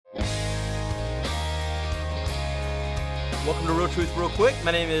Welcome to Real Truth Real Quick. My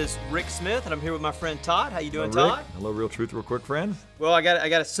name is Rick Smith, and I'm here with my friend Todd. How you doing, Hello, Rick. Todd? Hello, Real Truth Real Quick, friend. Well, I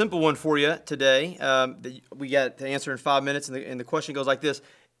got a simple one for you today. That we got to answer in 5 minutes, and the question goes like this: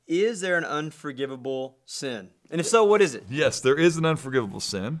 is there an unforgivable sin? And if so, what is it? Yes, there is an unforgivable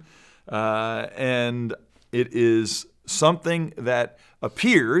sin, and it is something that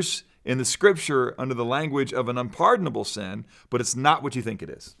appears in the Scripture under the language of an unpardonable sin, but it's not what you think it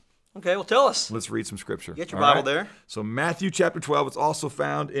is. Okay, well, tell us. Let's read some Scripture. Get your All Bible there. So Matthew chapter 12, it's also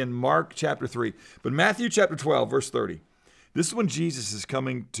found in Mark chapter 3. But Matthew chapter 12, verse 30. This is when Jesus is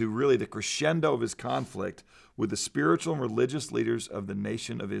coming to really the crescendo of his conflict with the spiritual and religious leaders of the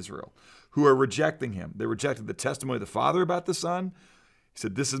nation of Israel who are rejecting him. They rejected the testimony of the Father about the Son. He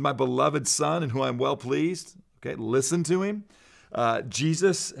said, "This is my beloved Son in whom I'm well pleased." Okay, listen to him.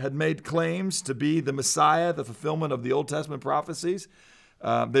 Jesus had made claims to be the Messiah, the fulfillment of the Old Testament prophecies.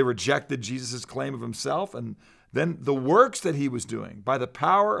 They rejected Jesus' claim of himself, and then the works that he was doing by the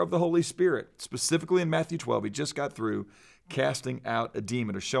power of the Holy Spirit, specifically in Matthew 12, he just got through casting out a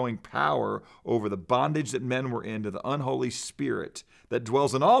demon or showing power over the bondage that men were in to the unholy spirit that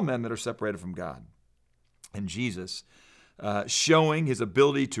dwells in all men that are separated from God. And Jesus, showing his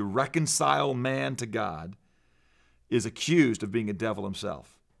ability to reconcile man to God, is accused of being a devil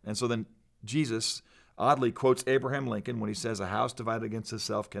himself. And so then Jesus oddly quotes Abraham Lincoln when he says, "A house divided against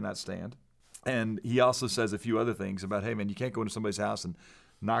itself cannot stand." And he also says a few other things about, hey, man, you can't go into somebody's house and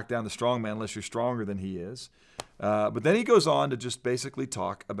knock down the strong man unless you're stronger than he is. But then he goes on to just basically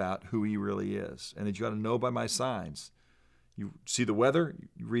talk about who he really is, and that you ought to know by my signs. You see the weather,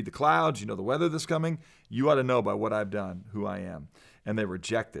 you read the clouds, you know the weather that's coming. You ought to know by what I've done who I am. And they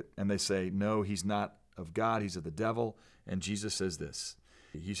reject it, and they say, no, he's not of God, he's of the devil. And Jesus says this.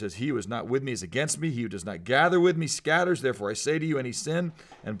 He says, "He who is not with me is against me. He who does not gather with me scatters. Therefore I say to you, any sin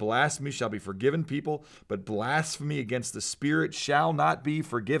and blasphemy shall be forgiven people, but blasphemy against the Spirit shall not be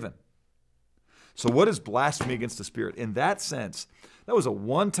forgiven." So what is blasphemy against the Spirit? In that sense, that was a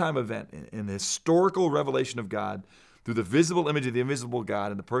one-time event in the historical revelation of God through the visible image of the invisible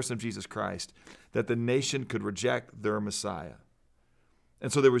God in the person of Jesus Christ, that the nation could reject their Messiah.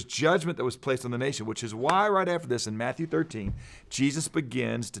 And so there was judgment that was placed on the nation, which is why right after this in Matthew 13, Jesus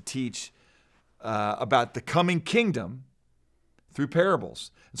begins to teach about the coming kingdom through parables.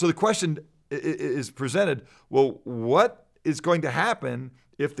 And so the question is presented, well, what is going to happen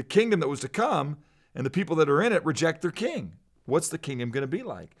if the kingdom that was to come and the people that are in it reject their king? What's the kingdom going to be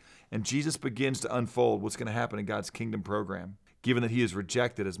like? And Jesus begins to unfold what's going to happen in God's kingdom program, given that he is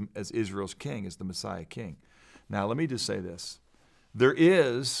rejected as Israel's king, as the Messiah king. Now, let me just say this. There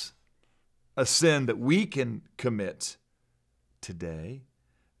is a sin that we can commit today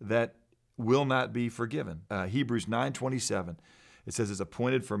that will not be forgiven. Hebrews 9:27, it says, "It's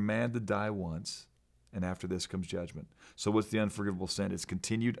appointed for man to die once, and after this comes judgment." So what's the unforgivable sin? It's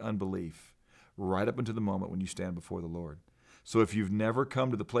continued unbelief right up until the moment when you stand before the Lord. So if you've never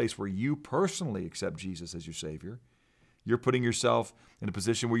come to the place where you personally accept Jesus as your Savior, you're putting yourself in a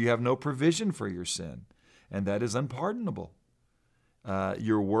position where you have no provision for your sin, and that is unpardonable.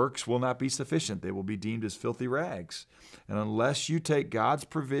 Your works will not be sufficient. They will be deemed as filthy rags. And unless you take God's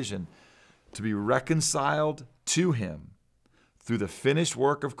provision to be reconciled to him through the finished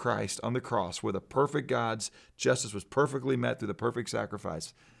work of Christ on the cross, where the perfect God's justice was perfectly met through the perfect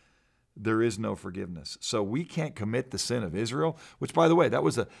sacrifice, there is no forgiveness. So we can't commit the sin of Israel, which, by the way, that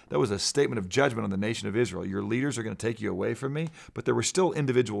was a statement of judgment on the nation of Israel. Your leaders are going to take you away from me, but there were still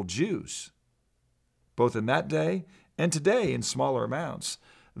individual Jews, both in that day and today in smaller amounts,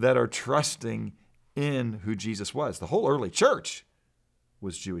 that are trusting in who Jesus was. The whole early church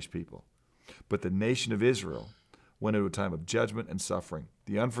was Jewish people. But the nation of Israel went into a time of judgment and suffering.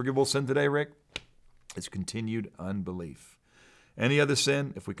 The unforgivable sin today, Rick, is continued unbelief. Any other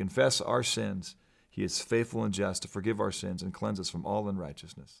sin, if we confess our sins, he is faithful and just to forgive our sins and cleanse us from all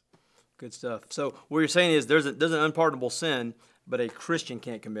unrighteousness. Good stuff. So what you're saying is there's an unpardonable sin, but a Christian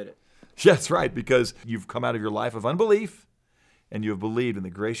can't commit it. Yeah, that's right, because you've come out of your life of unbelief and you have believed in the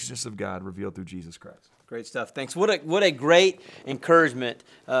graciousness of God revealed through Jesus Christ. Great stuff. Thanks. What a great encouragement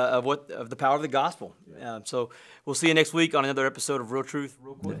of the power of the gospel. So we'll see you next week on another episode of Real Truth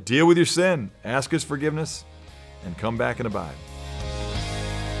Real Quick. Deal with your sin, ask his forgiveness, and come back and abide.